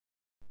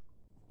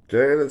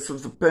Okay, this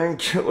is the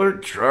painkiller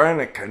trying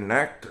to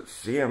connect to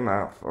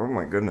CMF. Oh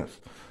my goodness.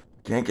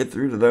 Can't get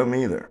through to them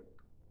either.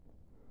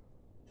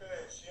 Okay,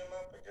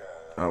 CMF again.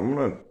 I'm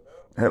gonna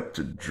have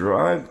to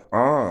drive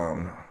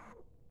on.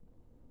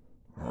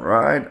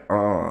 Ride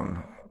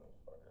on.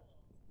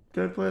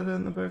 Did I play that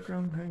in the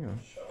background? Hang on.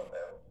 Shut up,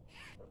 man.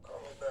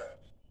 Call me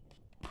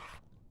back.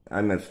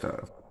 I missed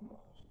out.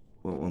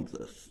 What one's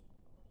this?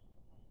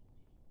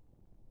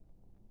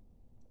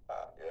 Yeah,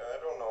 I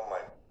don't know my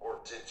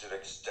 4-digit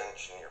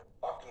extension, your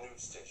fucking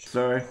news station.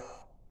 Sorry.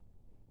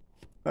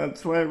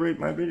 That's why I rate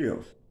my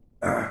videos.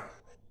 Hang on.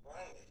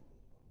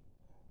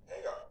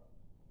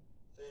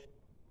 See,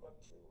 what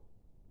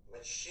two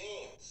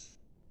machines?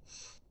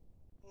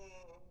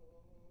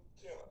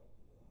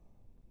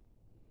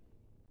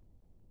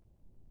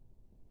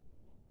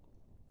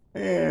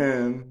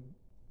 And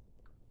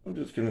I'm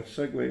just gonna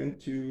segue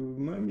into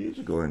my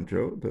musical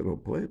intro that'll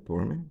play it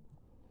for me.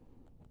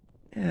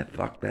 Yeah,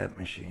 fuck that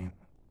machine.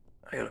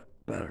 I got a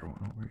better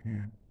one over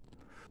here.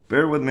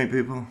 Bear with me,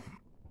 people.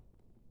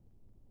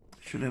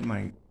 Should have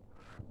my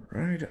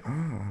Ride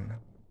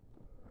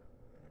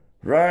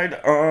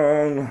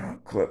On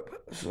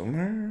clip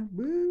somewhere.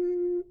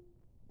 Woo.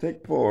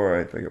 Take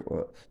 4, I think it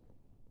was.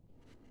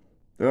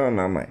 Oh,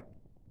 no, my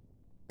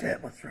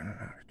tablet's running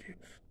out of juice.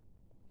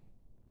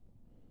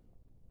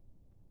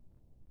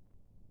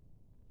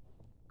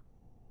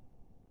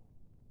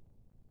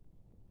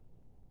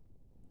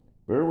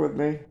 Bear with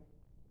me.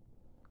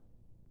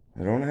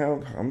 I'm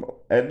gonna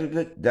edit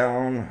it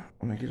down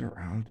when I get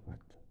around to it.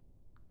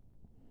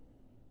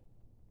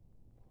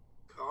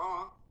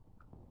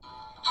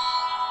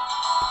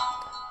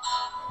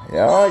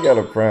 Yeah, I got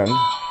a friend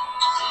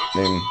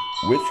named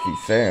Whiskey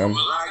Sam. Well,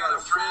 I got a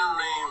friend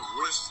named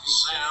Whiskey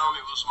Sam.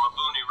 He was my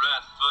boonie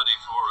rat buddy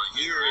for a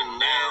year and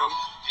now.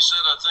 He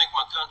said, I think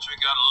my country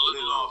got a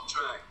little off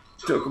track.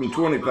 Took him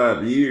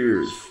 25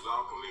 years.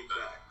 Welcome me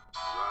back.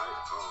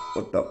 Right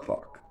on. What the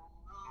fuck?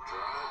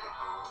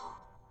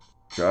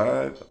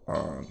 Drive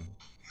on.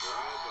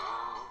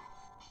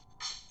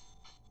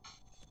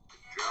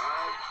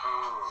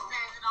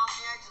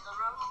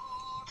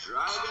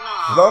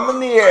 Thumb in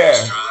the air.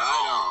 It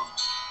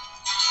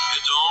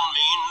don't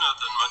mean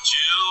nothing. My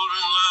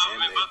children love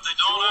me, but they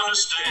don't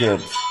understand.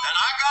 Kids. And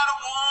I got a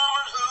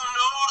woman who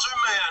knows her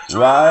man.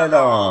 Ride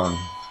on.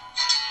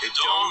 It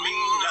don't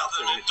mean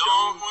nothing. It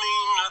don't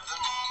mean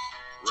nothing.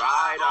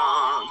 Ride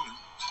on.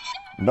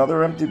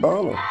 Another empty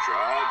bottle.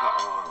 Drive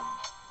on.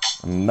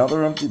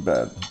 Another empty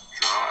bed.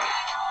 Drive.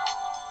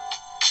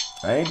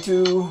 I ain't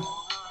too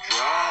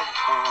Drive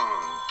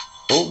on.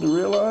 old to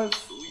realize.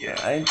 Yeah.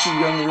 I ain't too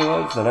young to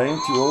realize that I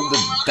ain't too old to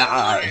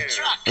die.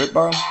 Right,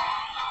 Bob?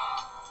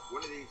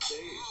 One of these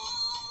days,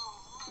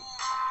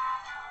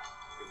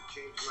 gonna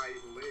change my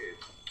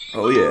age.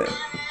 Oh, yeah.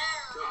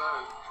 Till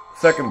then,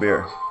 Second beer.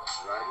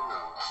 riding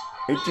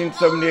on.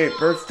 1878,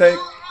 first take.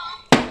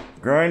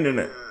 Grinding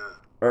it.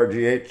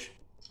 RGH.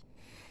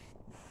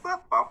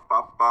 Bop, bop,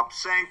 bop, bop,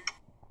 sink.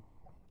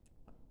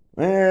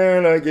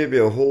 And I gave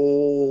you a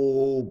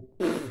whole...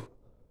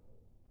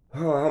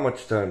 how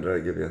much time did I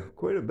give you?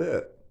 Quite a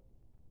bit.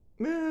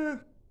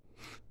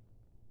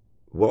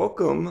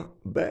 Welcome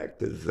back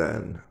to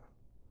Zen.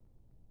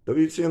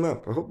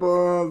 WCMF. I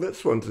hope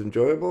this one's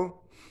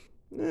enjoyable.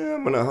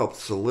 I'm going to help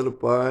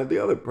solidify the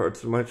other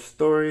parts of my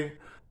story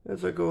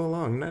as I go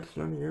along. That's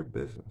none of your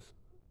business.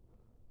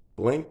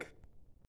 Blink